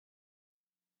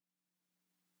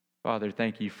Father,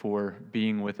 thank you for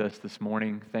being with us this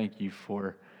morning. Thank you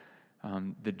for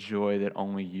the joy that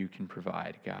only you can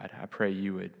provide, God. I pray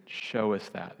you would show us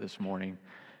that this morning.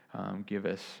 Give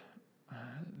us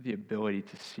the ability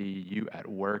to see you at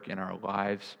work in our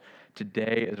lives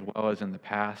today as well as in the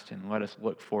past, and let us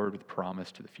look forward with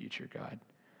promise to the future, God.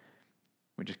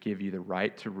 We just give you the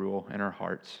right to rule in our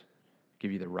hearts,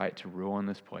 give you the right to rule in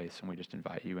this place, and we just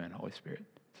invite you in, Holy Spirit.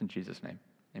 It's in Jesus' name,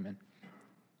 amen.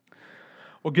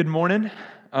 Well, good morning.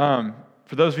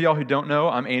 For those of y'all who don't know,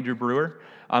 I'm Andrew Brewer.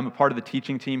 I'm a part of the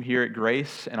teaching team here at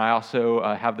Grace, and I also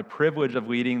have the privilege of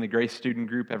leading the Grace student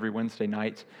group every Wednesday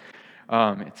night.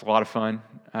 It's a lot of fun,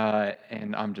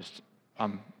 and I'm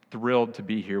thrilled to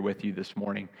be here with you this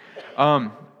morning.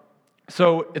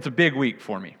 So it's a big week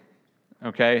for me,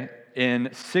 okay? In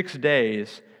 6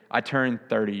 days, I turned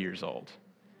 30 years old.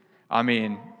 I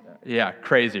mean, yeah,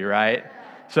 crazy, right?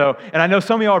 So, and I know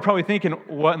some of y'all are probably thinking,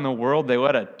 what in the world? They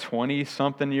let a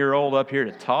 20-something-year-old up here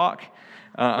to talk?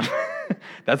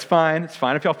 That's fine. It's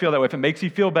fine if y'all feel that way. If it makes you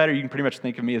feel better, you can pretty much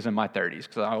think of me as in my 30s,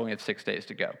 because I only have 6 days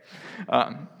to go.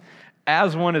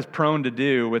 As one is prone to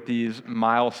do with these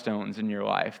milestones in your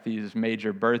life, these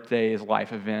major birthdays,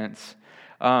 life events,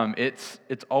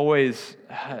 it's always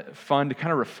fun to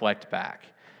kind of reflect back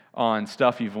on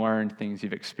stuff you've learned, things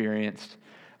you've experienced.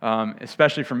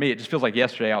 Especially for me, it just feels like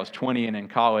yesterday I was 20 and in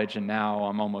college, and now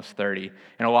I'm almost 30,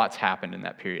 and a lot's happened in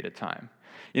that period of time.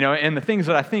 You know, and the things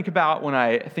that I think about when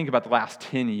I think about the last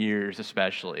 10 years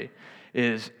especially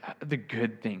is the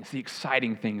good things, the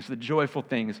exciting things, the joyful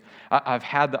things. I've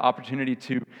had the opportunity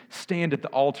to stand at the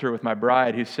altar with my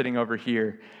bride who's sitting over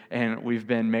here, and we've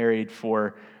been married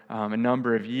for a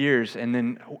number of years, and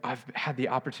then I've had the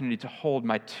opportunity to hold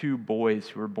my 2 boys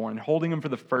who were born, holding them for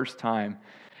the first time.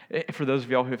 For those of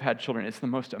y'all who have had children, it's the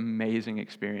most amazing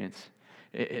experience.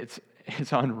 It's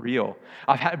unreal.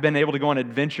 I've been able to go on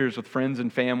adventures with friends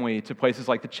and family to places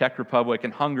like the Czech Republic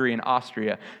and Hungary and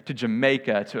Austria, to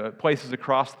Jamaica, to places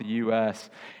across the U.S.,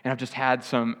 and I've just had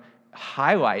some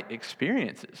highlight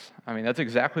experiences. I mean, that's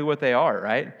exactly what they are,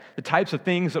 right? The types of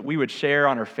things that we would share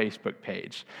on our Facebook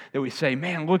page, that we say,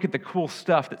 man, look at the cool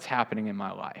stuff that's happening in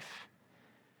my life.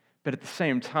 But at the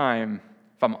same time,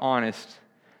 if I'm honest,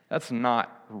 that's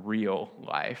not real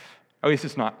life. At least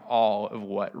it's not all of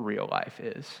what real life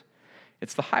is.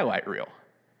 It's the highlight reel.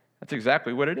 That's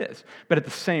exactly what it is. But at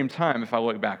the same time, if I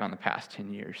look back on the past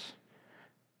 10 years,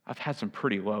 I've had some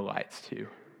pretty low lights too.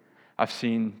 I've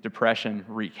seen depression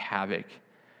wreak havoc.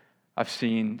 I've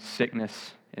seen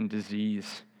sickness and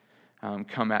disease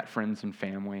come at friends and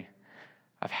family.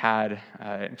 I've had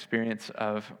an experience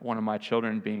of one of my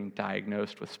children being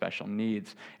diagnosed with special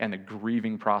needs and the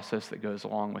grieving process that goes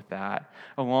along with that,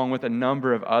 along with a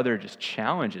number of other just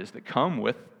challenges that come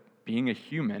with being a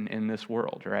human in this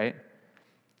world, right?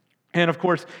 And of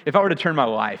course, if I were to turn my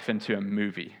life into a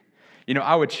movie,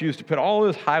 I would choose to put all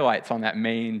those highlights on that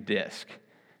main disc.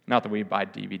 Not that we buy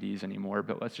DVDs anymore,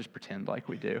 but let's just pretend like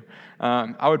we do.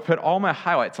 I would put all my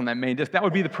highlights on that main disc. That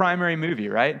would be the primary movie,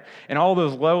 right? And all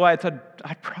those lowlights,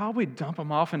 I'd probably dump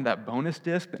them off into that bonus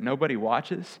disc that nobody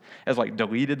watches as like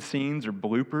deleted scenes or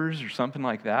bloopers or something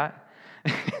like that.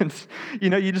 And,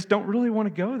 you just don't really want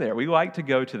to go there. We like to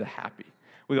go to the happy.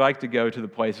 We like to go to the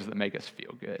places that make us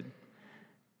feel good.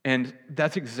 And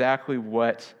that's exactly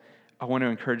what I want to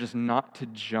encourage us not to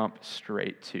jump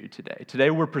straight to today. Today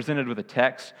we're presented with a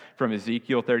text from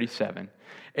Ezekiel 37,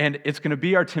 and it's going to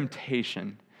be our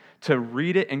temptation to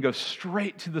read it and go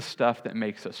straight to the stuff that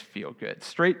makes us feel good,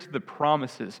 straight to the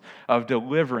promises of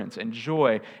deliverance and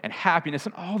joy and happiness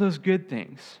and all those good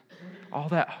things, all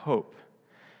that hope.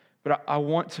 But I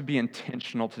want to be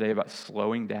intentional today about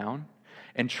slowing down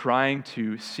and trying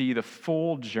to see the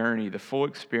full journey, the full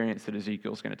experience that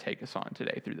Ezekiel is going to take us on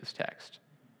today through this text.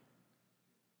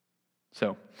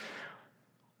 So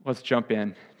let's jump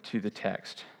in to the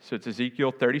text. So it's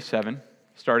Ezekiel 37,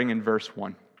 starting in verse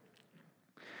 1.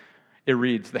 It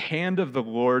reads, "The hand of the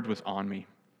Lord was on me.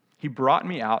 He brought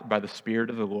me out by the Spirit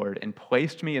of the Lord and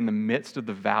placed me in the midst of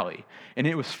the valley, and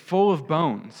it was full of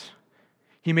bones.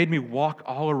 He made me walk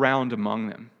all around among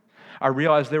them. I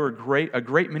realized there were a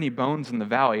great many bones in the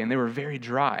valley, and they were very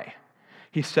dry.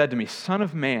 He said to me, 'Son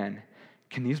of man,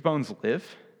 can these bones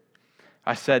live?'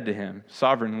 I said to him,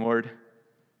 'Sovereign Lord,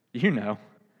 you know.'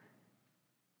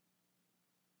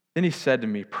 Then he said to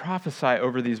me, 'Prophesy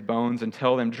over these bones and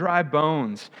tell them, dry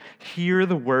bones, hear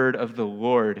the word of the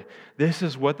Lord. This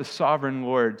is what the sovereign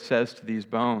Lord says to these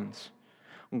bones.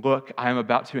 Look, I am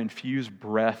about to infuse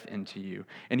breath into you,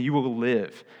 and you will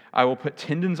live. I will put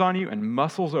tendons on you and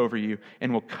muscles over you,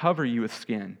 and will cover you with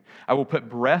skin. I will put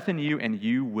breath in you, and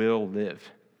you will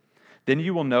live. Then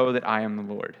you will know that I am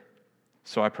the Lord.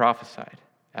 So I prophesied,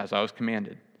 as I was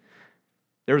commanded.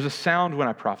 There was a sound when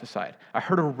I prophesied. I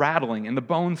heard a rattling, and the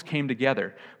bones came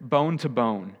together, bone to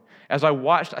bone. As I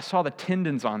watched, I saw the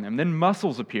tendons on them. Then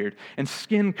muscles appeared, and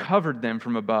skin covered them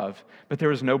from above, but there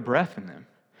was no breath in them.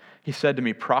 He said to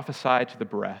me, prophesy to the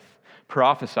breath.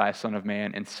 Prophesy, Son of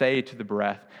Man, and say to the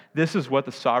breath, this is what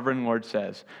the sovereign Lord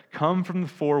says. Come from the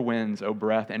four winds, O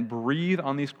breath, and breathe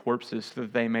on these corpses so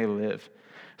that they may live.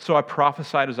 So I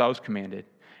prophesied as I was commanded,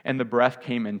 and the breath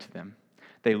came into them.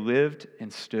 They lived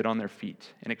and stood on their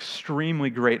feet, an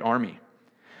extremely great army.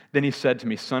 Then he said to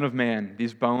me, Son of man,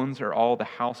 these bones are all the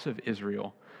house of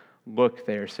Israel. Look,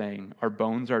 they are saying, our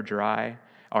bones are dry,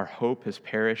 our hope has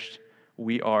perished,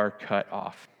 we are cut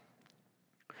off.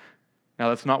 Now,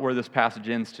 that's not where this passage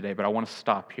ends today, but I want to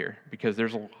stop here because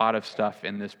there's a lot of stuff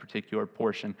in this particular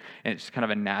portion, and it's kind of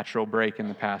a natural break in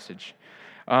the passage.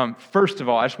 First of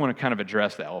all, I just want to kind of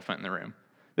address the elephant in the room.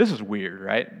 This is weird,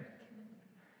 right?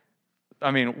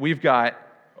 I mean, we've got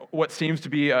what seems to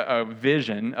be a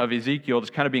vision of Ezekiel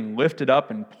just kind of being lifted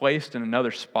up and placed in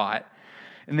another spot.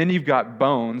 And then you've got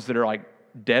bones that are like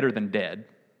deader than dead.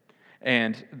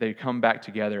 And they come back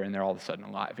together and they're all of a sudden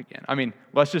alive again. I mean,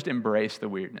 let's just embrace the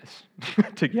weirdness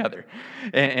together.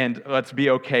 And let's be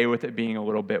okay with it being a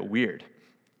little bit weird.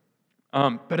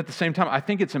 But at the same time, I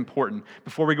think it's important,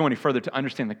 before we go any further, to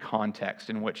understand the context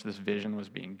in which this vision was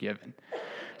being given.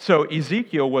 So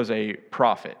Ezekiel was a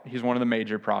prophet. He's one of the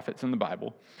major prophets in the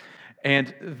Bible.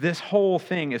 And this whole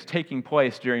thing is taking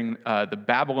place during the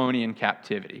Babylonian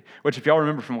captivity, which, if y'all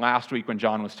remember from last week when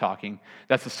John was talking,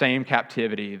 that's the same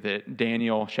captivity that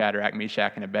Daniel, Shadrach,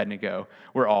 Meshach, and Abednego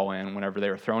were all in whenever they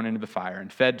were thrown into the fire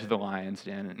and fed to the lion's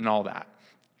den and all that.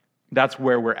 That's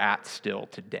where we're at still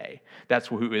today. That's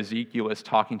who Ezekiel is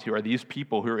talking to, are these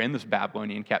people who are in this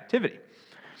Babylonian captivity.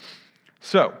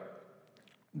 So,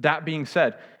 that being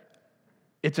said,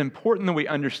 it's important that we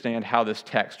understand how this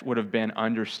text would have been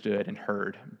understood and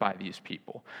heard by these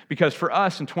people. Because for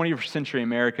us in 21st century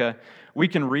America, we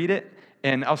can read it,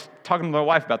 and I was talking to my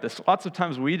wife about this. Lots of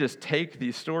times we just take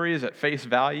these stories at face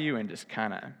value and just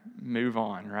kind of move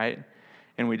on, right?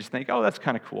 And we just think, oh, that's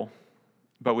kind of cool.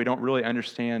 But we don't really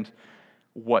understand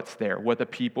what's there, what the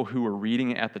people who were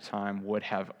reading it at the time would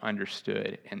have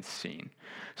understood and seen.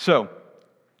 So,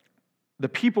 the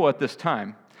people at this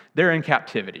time, they're in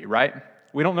captivity, right?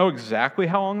 We don't know exactly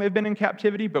how long they've been in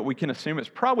captivity, but we can assume it's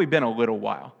probably been a little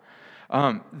while.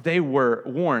 They were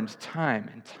warned time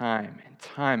and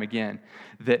time again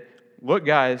that, look,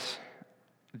 guys,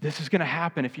 this is going to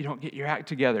happen if you don't get your act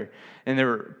together. And there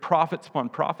were prophets upon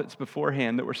prophets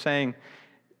beforehand that were saying,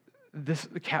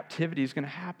 the captivity is going to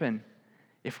happen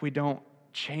if we don't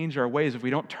change our ways, if we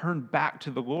don't turn back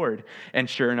to the Lord. And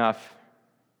sure enough,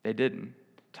 they didn't.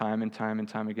 Time and time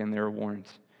again, they were warned.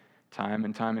 Time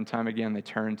and time again, they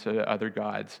turned to other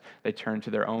gods. They turned to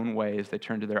their own ways. They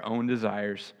turned to their own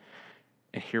desires.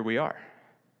 And here we are.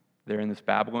 They're in this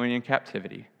Babylonian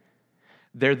captivity.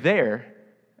 They're there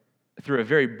through a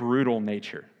very brutal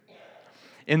nature.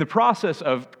 In the process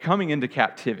of coming into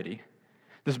captivity,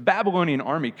 this Babylonian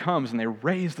army comes and they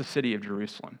raze the city of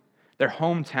Jerusalem, their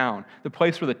hometown, the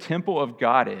place where the temple of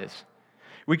God is.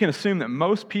 We can assume that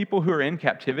most people who are in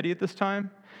captivity at this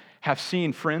time have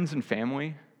seen friends and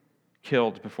family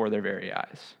killed before their very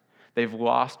eyes. They've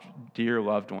lost dear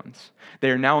loved ones. They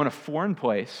are now in a foreign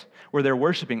place where they're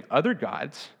worshiping other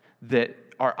gods that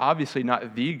are obviously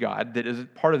not the God that is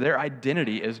part of their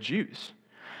identity as Jews.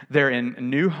 They're in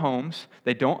new homes.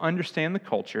 They don't understand the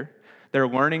culture. They're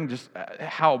learning just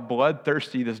how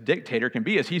bloodthirsty this dictator can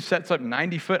be as he sets up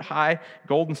 90-foot-high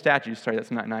golden statues. Sorry,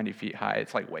 that's not 90 feet high.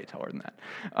 It's like way taller than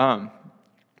that.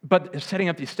 But setting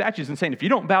up these statues and saying, if you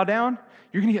don't bow down,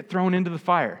 you're going to get thrown into the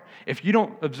fire. If you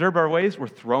don't observe our ways, we're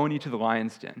throwing you to the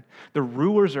lion's den. The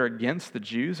rulers are against the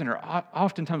Jews and are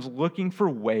oftentimes looking for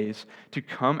ways to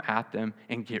come at them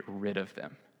and get rid of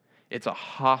them. It's a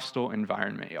hostile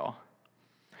environment, y'all.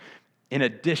 In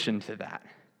addition to that,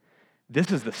 this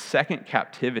is the second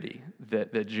captivity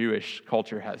that the Jewish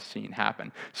culture has seen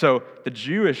happen. So the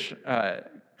Jewish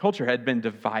culture had been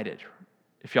divided,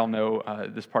 if y'all know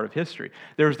this part of history.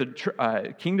 There was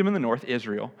the kingdom in the north,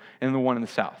 Israel, and the one in the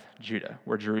south, Judah,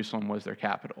 where Jerusalem was their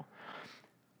capital.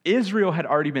 Israel had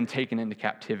already been taken into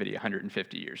captivity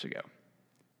 150 years ago.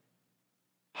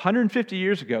 150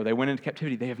 years ago, they went into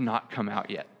captivity. They have not come out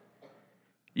yet.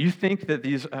 You think that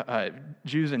these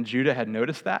Jews in Judah had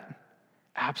noticed that?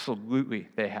 Absolutely,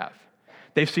 they have.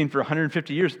 They've seen for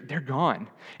 150 years, they're gone.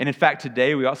 And in fact,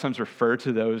 today we sometimes refer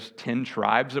to those 10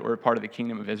 tribes that were part of the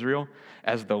kingdom of Israel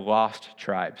as the lost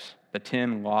tribes, the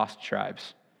 10 lost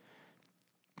tribes,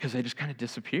 because they just kind of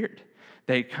disappeared.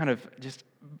 They kind of just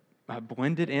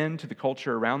blended into the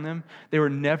culture around them, they were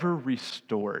never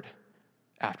restored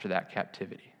after that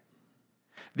captivity.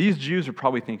 These Jews are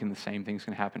probably thinking the same thing's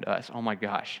going to happen to us. Oh my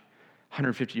gosh,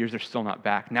 150 years, they're still not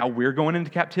back. Now we're going into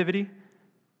captivity?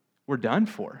 We're done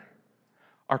for.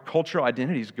 Our cultural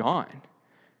identity is gone.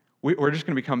 We're just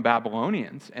going to become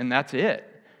Babylonians, and that's it.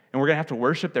 And we're going to have to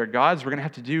worship their gods. We're going to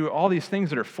have to do all these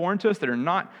things that are foreign to us, that are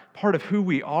not part of who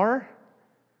we are.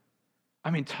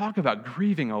 I mean, talk about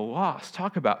grieving a loss.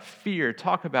 Talk about fear.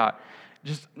 Talk about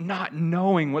just not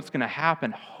knowing what's going to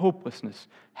happen. Hopelessness,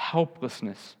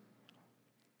 helplessness.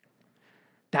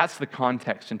 That's the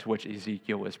context into which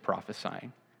Ezekiel is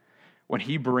prophesying. When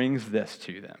he brings this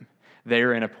to them, they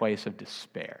are in a place of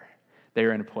despair. They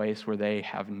are in a place where they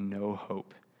have no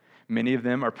hope. Many of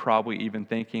them are probably even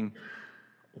thinking,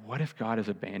 what if God has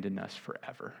abandoned us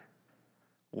forever?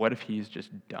 What if he's just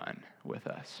done with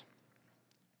us?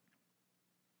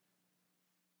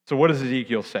 So what does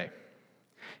Ezekiel say?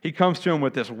 He comes to him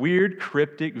with this weird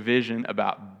cryptic vision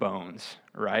about bones,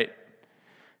 right?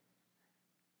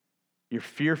 You're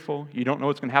fearful. You don't know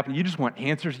what's going to happen. You just want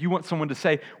answers. You want someone to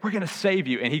say, we're going to save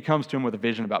you. And he comes to him with a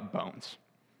vision about bones.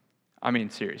 I mean,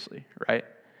 seriously, right?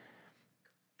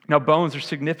 Now, bones are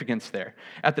significance there.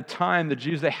 At the time, the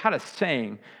Jews, they had a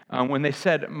saying when they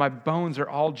said, my bones are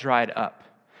all dried up.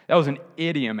 That was an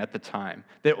idiom at the time.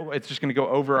 It's just going to go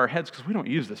over our heads because we don't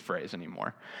use this phrase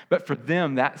anymore. But for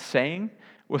them, that saying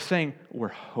was saying, we're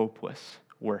hopeless,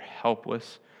 we're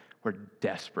helpless, we're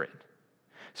desperate.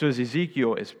 So as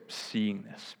Ezekiel is seeing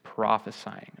this,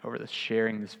 prophesying over this,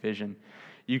 sharing this vision,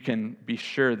 you can be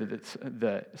sure that it's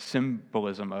the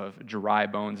symbolism of dry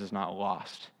bones is not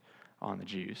lost on the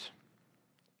Jews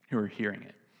who are hearing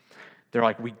it. They're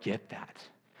like, we get that.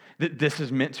 This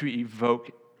is meant to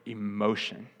evoke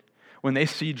emotion. When they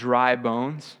see dry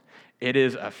bones, it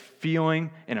is a feeling,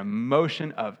 an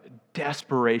emotion of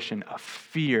desperation, of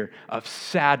fear, of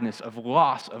sadness, of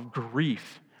loss, of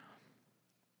grief.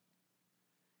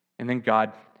 And then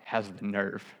God has the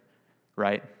nerve,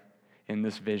 right, in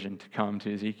this vision to come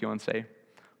to Ezekiel and say,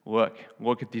 look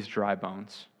at these dry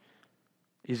bones.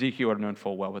 Ezekiel would have known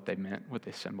full well what they meant, what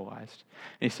they symbolized.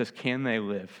 And he says, can they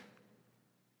live?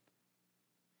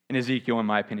 And Ezekiel, in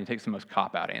my opinion, takes the most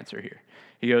cop-out answer here.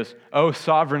 He goes, oh,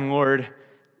 sovereign Lord,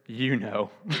 you know.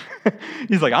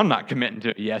 He's like, I'm not committing to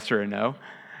a yes or a no.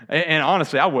 And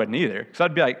honestly, I wouldn't either. Because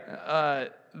I'd be like,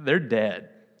 they're dead.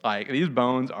 Like, these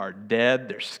bones are dead.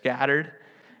 They're scattered.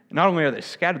 Not only are they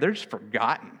scattered, they're just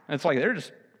forgotten. It's like they're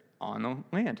just on the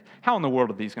land. How in the world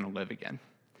are these going to live again?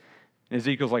 And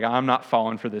Ezekiel's like, I'm not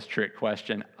falling for this trick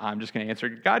question. I'm just going to answer,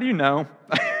 God, you know.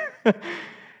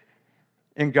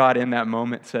 And God in that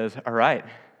moment says, all right,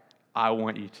 I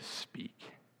want you to speak.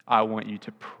 I want you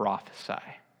to prophesy.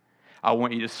 I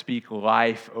want you to speak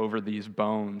life over these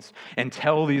bones and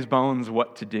tell these bones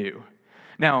what to do.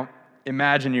 Now,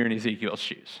 imagine you're in Ezekiel's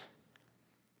shoes.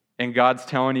 And God's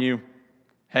telling you,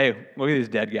 hey, look at these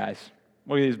dead guys.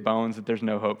 Look at these bones that there's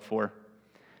no hope for.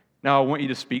 Now, I want you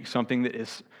to speak something that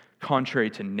is contrary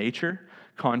to nature,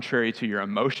 contrary to your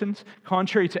emotions,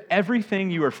 contrary to everything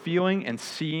you are feeling and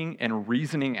seeing and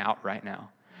reasoning out right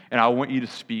now. And I want you to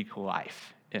speak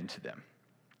life into them.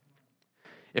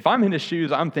 If I'm in his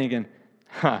shoes, I'm thinking,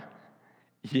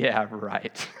 yeah,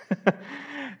 right.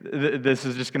 This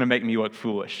is just going to make me look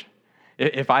foolish.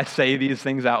 If I say these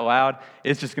things out loud,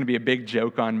 it's just going to be a big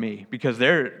joke on me because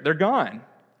they're gone.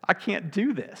 I can't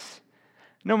do this.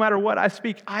 No matter what I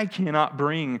speak, I cannot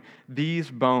bring these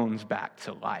bones back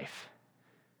to life.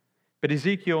 But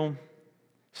Ezekiel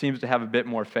seems to have a bit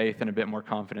more faith and a bit more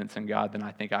confidence in God than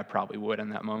I think I probably would in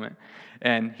that moment.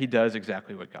 And he does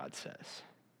exactly what God says.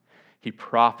 He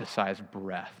prophesies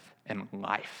breath and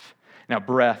life. Now,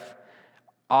 breath,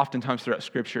 oftentimes throughout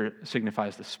Scripture,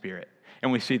 signifies the Spirit.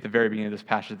 And we see at the very beginning of this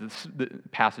passage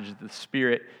that the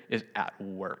Spirit is at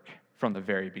work from the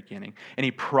very beginning. And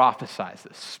he prophesies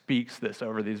this, speaks this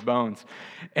over these bones.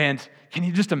 And can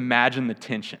you just imagine the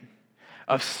tension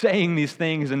of saying these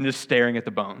things and just staring at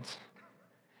the bones?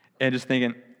 And just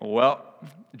thinking, well,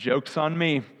 joke's on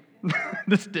me.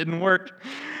 This didn't work.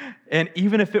 And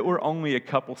even if it were only a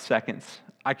couple seconds,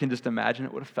 I can just imagine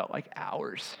it would have felt like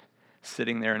hours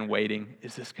sitting there and waiting.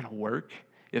 Is this going to work?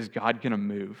 Is God going to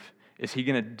move? Is he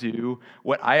going to do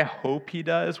what I hope he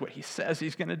does, what he says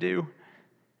he's going to do?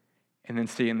 And then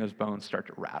seeing those bones start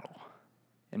to rattle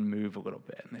and move a little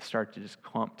bit. And they start to just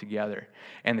clump together.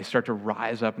 And they start to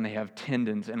rise up and they have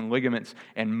tendons and ligaments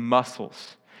and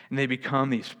muscles. And they become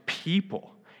these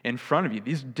people in front of you.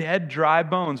 These dead, dry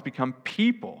bones become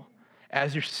people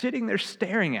as you're sitting there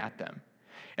staring at them.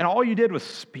 And all you did was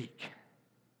speak.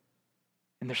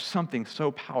 And there's something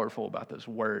so powerful about those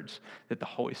words that the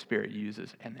Holy Spirit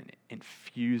uses and then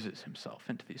infuses himself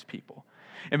into these people.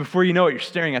 And before you know it, you're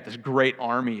staring at this great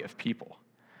army of people.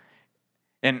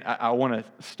 And I want to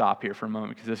stop here for a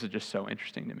moment because this is just so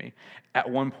interesting to me. At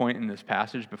one point in this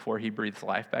passage, before he breathes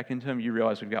life back into him, you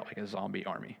realize we've got like a zombie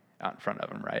army out in front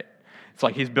of him, right? It's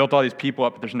like he's built all these people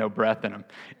up, but there's no breath in them.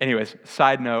 Anyways,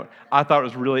 side note, I thought it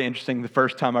was really interesting the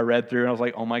first time I read through, and I was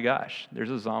like, oh my gosh, there's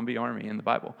a zombie army in the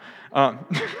Bible.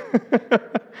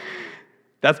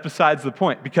 That's besides the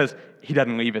point, because he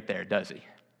doesn't leave it there, does he?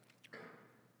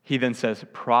 He then says,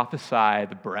 prophesy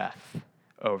the breath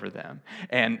over them.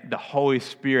 And the Holy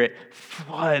Spirit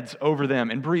floods over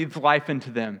them and breathes life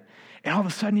into them. And all of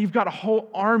a sudden, you've got a whole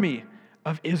army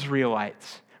of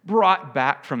Israelites brought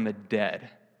back from the dead.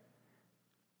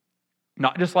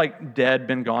 Not just like dead,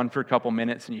 been gone for a couple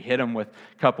minutes and you hit them with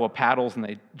a couple of paddles and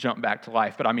they jump back to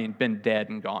life, but I mean been dead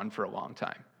and gone for a long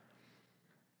time.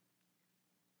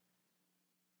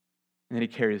 And then he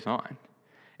carries on.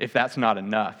 If that's not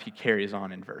enough, he carries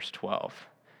on in verse 12.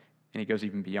 And he goes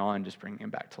even beyond just bringing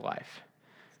him back to life.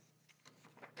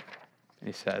 And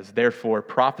he says, therefore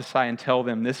prophesy and tell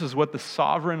them, this is what the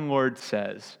sovereign Lord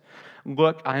says.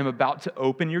 Look, I am about to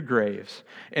open your graves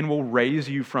and will raise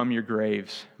you from your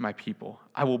graves, my people.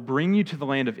 I will bring you to the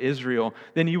land of Israel.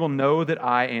 Then you will know that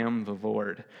I am the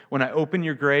Lord. When I open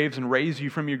your graves and raise you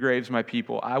from your graves, my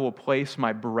people, I will place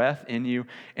my breath in you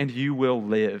and you will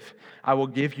live. I will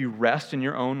give you rest in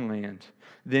your own land.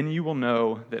 Then you will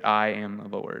know that I am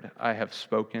the Lord. I have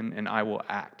spoken and I will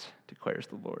act, declares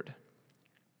the Lord.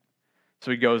 So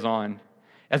he goes on,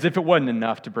 as if it wasn't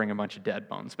enough to bring a bunch of dead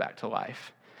bones back to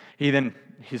life.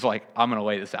 He's like, I'm going to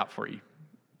lay this out for you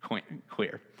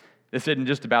clear. This isn't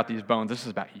just about these bones. This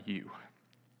is about you.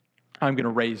 I'm going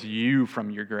to raise you from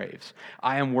your graves.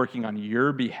 I am working on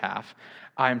your behalf.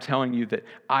 I am telling you that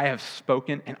I have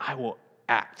spoken and I will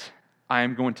act. I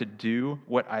am going to do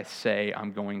what I say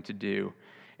I'm going to do.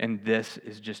 And this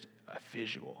is just a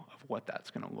visual of what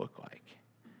that's going to look like.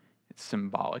 It's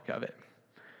symbolic of it.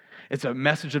 It's a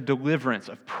message of deliverance,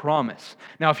 of promise.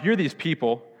 Now, if you're these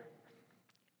people,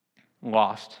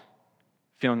 lost,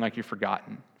 feeling like you're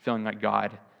forgotten, feeling like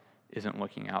God isn't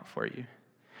looking out for you,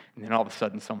 and then all of a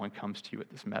sudden someone comes to you with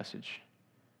this message.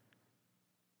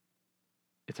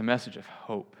 It's a message of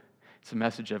hope. It's a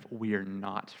message of we are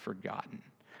not forgotten.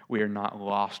 We are not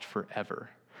lost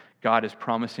forever. God is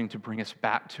promising to bring us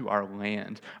back to our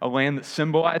land, a land that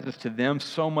symbolizes to them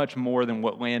so much more than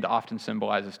what land often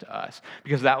symbolizes to us,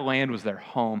 because that land was their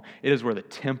home. It is where the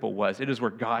temple was. It is where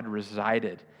God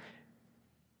resided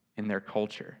in their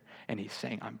culture. And he's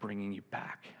saying, I'm bringing you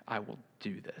back. I will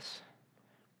do this.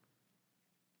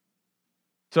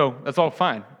 So that's all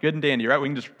fine. Good and dandy, right? We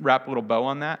can just wrap a little bow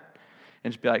on that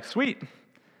and just be like, sweet,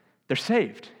 they're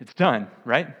saved. It's done,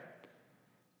 right?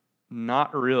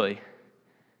 Not really.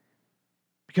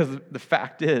 Because the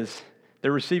fact is,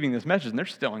 they're receiving this message and they're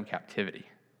still in captivity.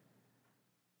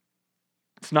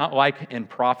 It's not like in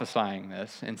prophesying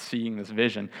this and seeing this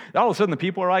vision, that all of a sudden the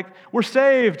people are like, we're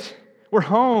saved. We're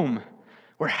home.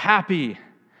 We're happy.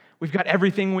 We've got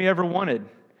everything we ever wanted.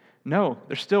 No,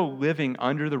 they're still living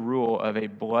under the rule of a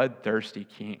bloodthirsty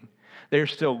king. They're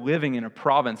still living in a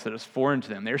province that is foreign to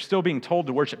them. They're still being told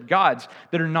to worship gods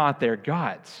that are not their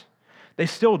gods. They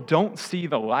still don't see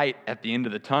the light at the end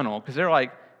of the tunnel because they're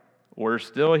like, we're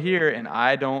still here and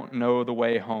I don't know the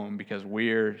way home because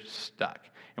we're stuck.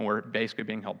 And we're basically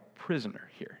being held prisoner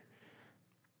here.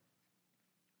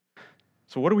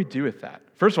 So what do we do with that?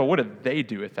 First of all, what do they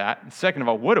do with that? And second of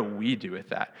all, what do we do with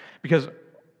that? Because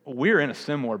we're in a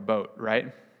similar boat,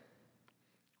 right?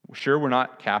 Sure, we're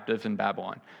not captives in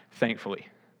Babylon, thankfully.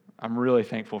 I'm really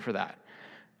thankful for that.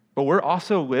 But we're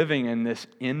also living in this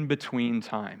in-between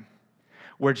time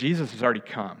where Jesus has already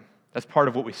come. That's part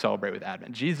of what we celebrate with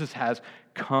Advent. Jesus has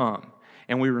come,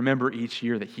 and we remember each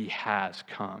year that he has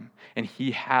come, and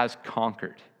he has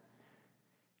conquered.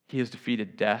 He has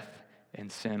defeated death and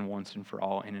sin once and for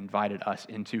all and invited us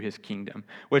into his kingdom,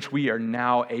 which we are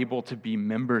now able to be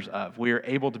members of. We are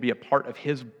able to be a part of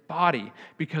his body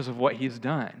because of what he's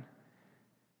done.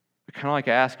 But kind of like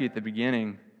I asked you at the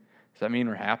beginning, does that mean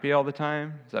we're happy all the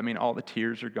time? Does that mean all the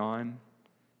tears are gone?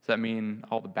 Does that mean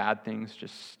all the bad things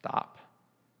just stop?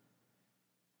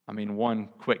 I mean, one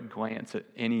quick glance at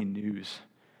any news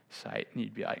site, and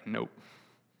you'd be like, nope.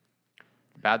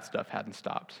 The bad stuff hadn't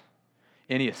stopped.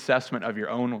 Any assessment of your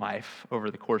own life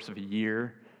over the course of a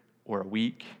year or a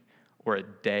week or a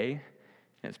day,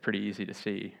 and it's pretty easy to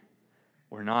see,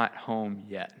 we're not home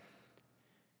yet.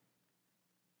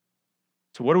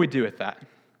 So what do we do with that?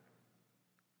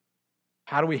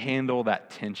 How do we handle that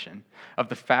tension of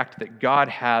the fact that God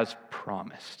has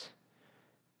promised?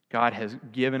 God has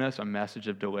given us a message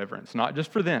of deliverance, not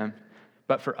just for them,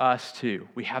 but for us too.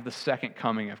 We have the second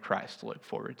coming of Christ to look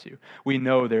forward to. We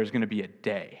know there's going to be a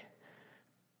day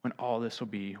when all this will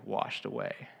be washed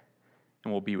away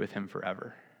and we'll be with him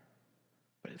forever.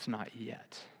 But it's not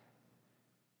yet.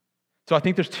 So I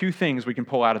think there's two things we can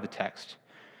pull out of the text.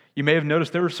 You may have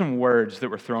noticed there were some words that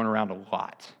were thrown around a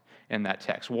lot in that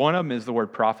text. One of them is the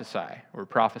word prophesy, or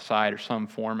prophesied, or some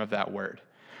form of that word.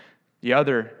 The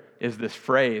other is this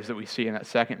phrase that we see in that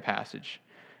second passage.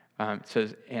 It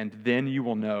says, "And then you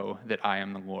will know that I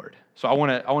am the Lord." So I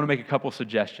want to make a couple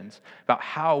suggestions about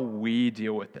how we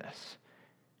deal with this,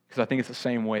 because I think it's the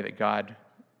same way that God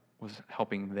was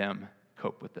helping them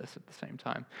cope with this at the same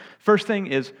time. First thing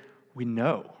is, we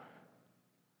know.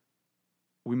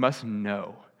 We must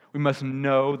know. We must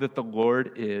know that the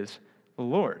Lord is the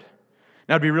Lord.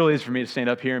 Now, it'd be really easy for me to stand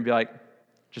up here and be like,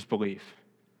 just believe.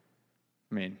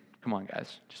 I mean, come on,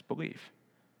 guys, just believe.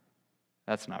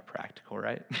 That's not practical,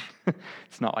 right?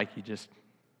 It's not like you just,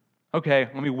 okay,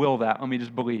 let me will that, let me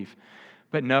just believe.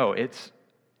 But no, it's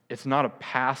not a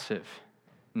passive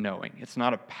knowing. It's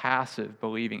not a passive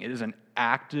believing. It is an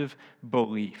active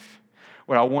belief.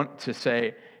 What I want to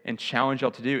say and challenge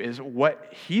y'all to do is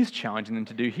what he's challenging them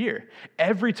to do here.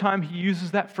 Every time he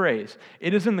uses that phrase,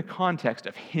 it is in the context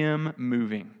of him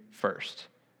moving first.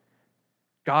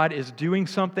 God is doing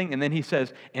something, and then he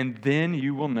says, "And then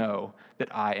you will know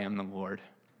that I am the Lord."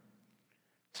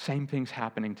 Same thing's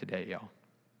happening today, y'all.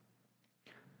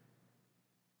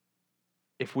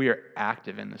 If we are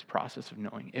active in this process of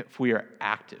knowing, if we are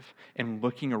active in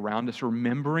looking around us,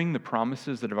 remembering the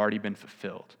promises that have already been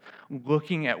fulfilled,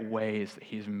 looking at ways that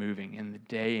he's moving in, the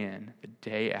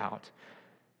day out,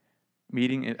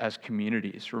 meeting as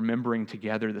communities, remembering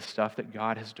together the stuff that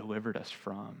God has delivered us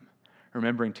from,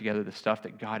 remembering together the stuff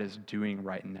that God is doing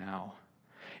right now.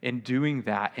 In doing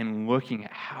that and looking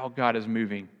at how God is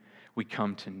moving, we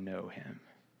come to know him.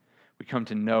 We come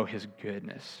to know his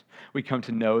goodness. We come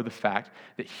to know the fact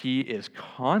that he is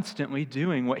constantly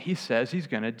doing what he says he's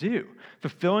going to do,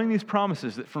 fulfilling these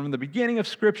promises that from the beginning of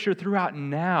Scripture throughout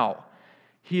now,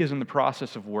 he is in the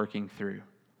process of working through.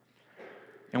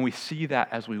 And we see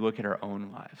that as we look at our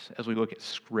own lives, as we look at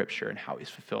Scripture and how he's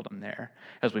fulfilled them there,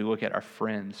 as we look at our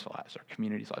friends' lives, our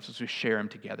community's lives, as we share them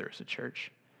together as a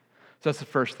church. So that's the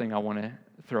first thing I want to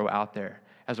throw out there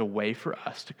as a way for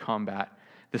us to combat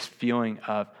this feeling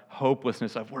of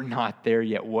hopelessness of we're not there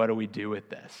yet, what do we do with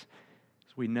this?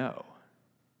 So we know.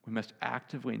 We must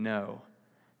actively know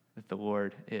that the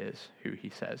Lord is who he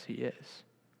says he is.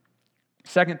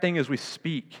 Second thing is we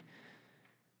speak,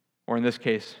 or in this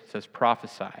case, it says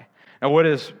prophesy. Now what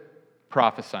is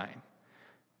prophesying?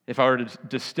 If I were to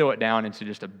distill it down into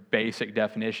just a basic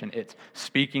definition, it's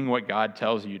speaking what God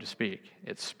tells you to speak.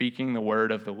 It's speaking the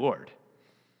word of the Lord.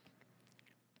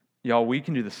 Y'all, we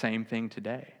can do the same thing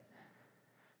today.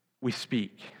 We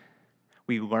speak.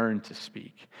 We learn to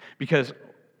speak. Because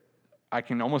I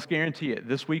can almost guarantee it,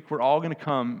 this week we're all going to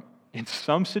come in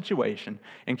some situation,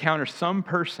 encounter some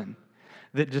person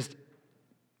that just,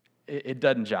 it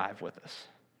doesn't jive with us.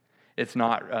 It's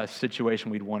not a situation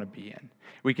we'd want to be in.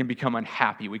 We can become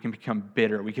unhappy. We can become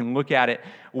bitter. We can look at it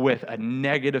with a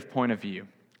negative point of view.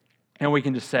 And we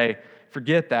can just say,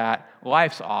 forget that.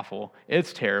 Life's awful.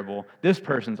 It's terrible. This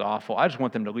person's awful. I just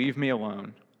want them to leave me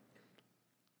alone.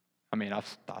 I mean, I've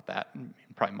thought that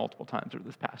probably multiple times over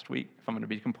this past week, if I'm going to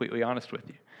be completely honest with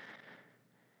you.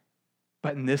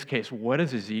 But in this case, what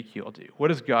does Ezekiel do? What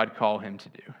does God call him to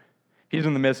do? He's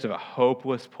in the midst of a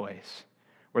hopeless place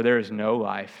where there is no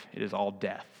life. It is all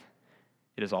death.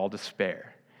 It is all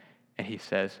despair. And he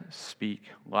says, speak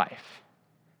life.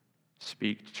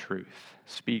 Speak truth.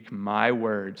 Speak my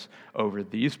words over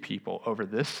these people, over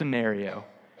this scenario.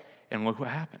 And look what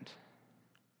happened.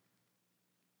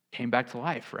 Came back to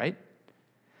life, right?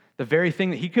 The very thing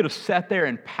that he could have sat there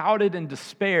and pouted and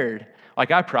despaired,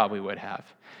 like I probably would have.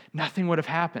 Nothing would have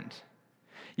happened.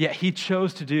 Yet he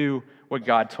chose to do what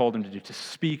God told him to do, to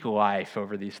speak life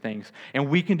over these things. And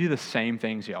we can do the same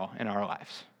things, y'all, in our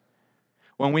lives.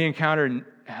 When we encounter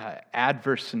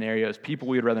adverse scenarios, people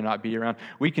we would rather not be around,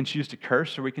 we can choose to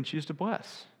curse or we can choose to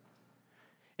bless.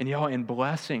 And y'all, in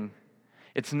blessing,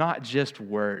 it's not just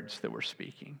words that we're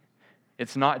speaking.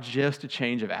 It's not just a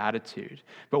change of attitude.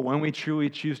 But when we truly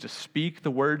choose to speak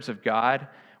the words of God,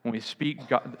 when we speak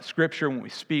Scripture, when we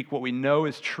speak what we know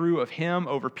is true of him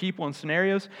over people and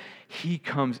scenarios, he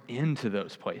comes into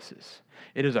those places.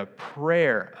 It is a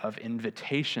prayer of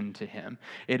invitation to him.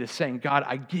 It is saying, God,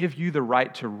 I give you the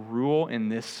right to rule in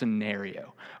this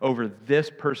scenario, over this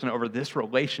person, over this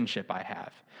relationship I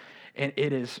have. And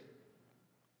it is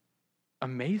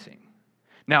amazing.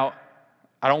 Now,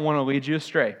 I don't want to lead you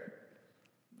astray,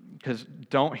 because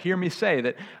don't hear me say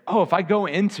that, oh, if I go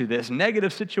into this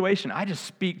negative situation, I just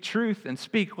speak truth and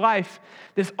speak life,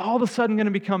 this all of a sudden going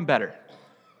to become better,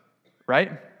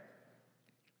 right?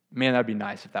 Man, that'd be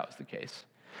nice if that was the case.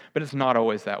 But it's not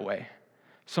always that way.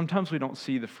 Sometimes we don't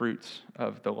see the fruits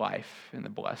of the life and the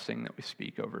blessing that we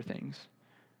speak over things,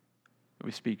 that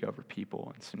we speak over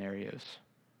people and scenarios.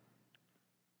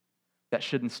 That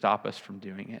shouldn't stop us from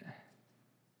doing it.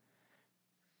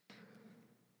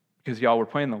 Because, y'all, we're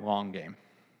playing the long game.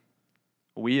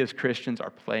 We as Christians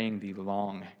are playing the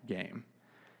long game.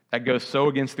 That goes so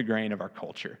against the grain of our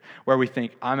culture, where we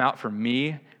think, I'm out for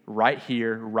me right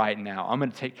here, right now. I'm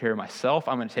going to take care of myself.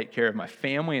 I'm going to take care of my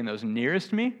family and those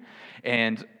nearest me.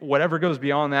 And whatever goes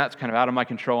beyond that is kind of out of my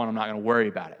control, and I'm not going to worry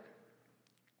about it.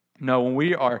 No, when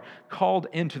we are called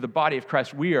into the body of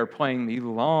Christ, we are playing the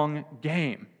long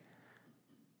game.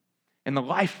 And the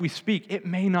life we speak, it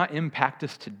may not impact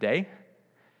us today.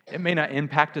 It may not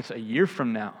impact us a year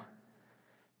from now.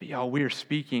 But y'all, we are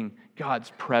speaking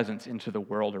God's presence into the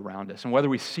world around us. And whether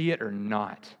we see it or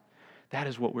not, that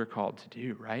is what we're called to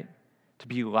do, right? To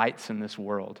be lights in this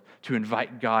world, to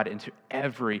invite God into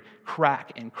every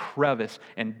crack and crevice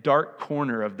and dark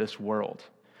corner of this world.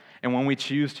 And when we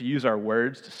choose to use our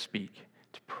words to speak,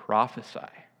 to prophesy,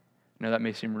 I know that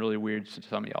may seem really weird to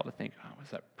some of y'all to think, oh,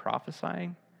 was that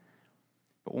prophesying?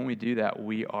 But when we do that,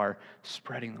 we are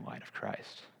spreading the light of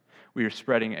Christ. We are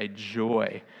spreading a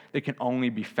joy that can only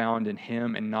be found in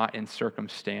Him and not in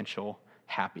circumstantial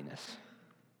happiness.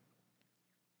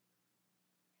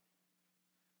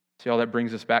 See, all that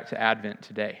brings us back to Advent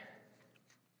today.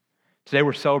 Today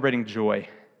we're celebrating joy.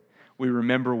 We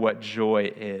remember what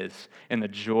joy is and the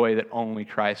joy that only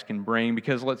Christ can bring,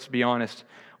 because let's be honest,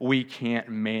 we can't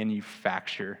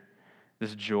manufacture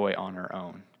this joy on our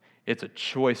own. It's a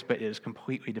choice, but it is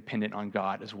completely dependent on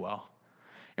God as well.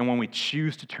 And when we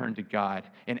choose to turn to God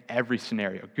in every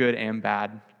scenario, good and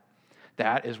bad,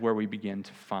 that is where we begin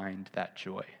to find that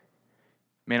joy.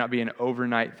 It may not be an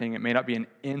overnight thing. It may not be an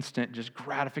instant just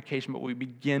gratification, but we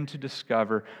begin to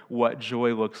discover what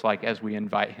joy looks like as we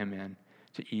invite Him in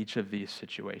to each of these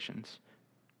situations.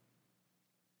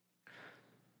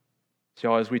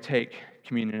 So as we take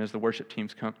communion, as the worship team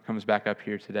comes back up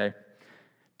here today,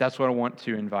 that's what I want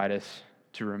to invite us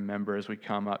to remember as we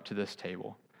come up to this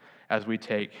table. As we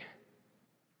take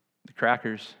the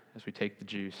crackers, as we take the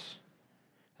juice,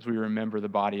 as we remember the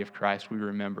body of Christ, we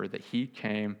remember that He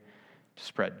came to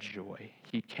spread joy.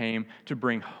 He came to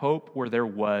bring hope where there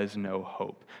was no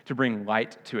hope, to bring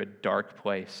light to a dark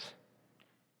place.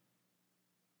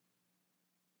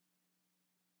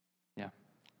 Yeah,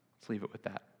 let's leave it with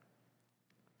that.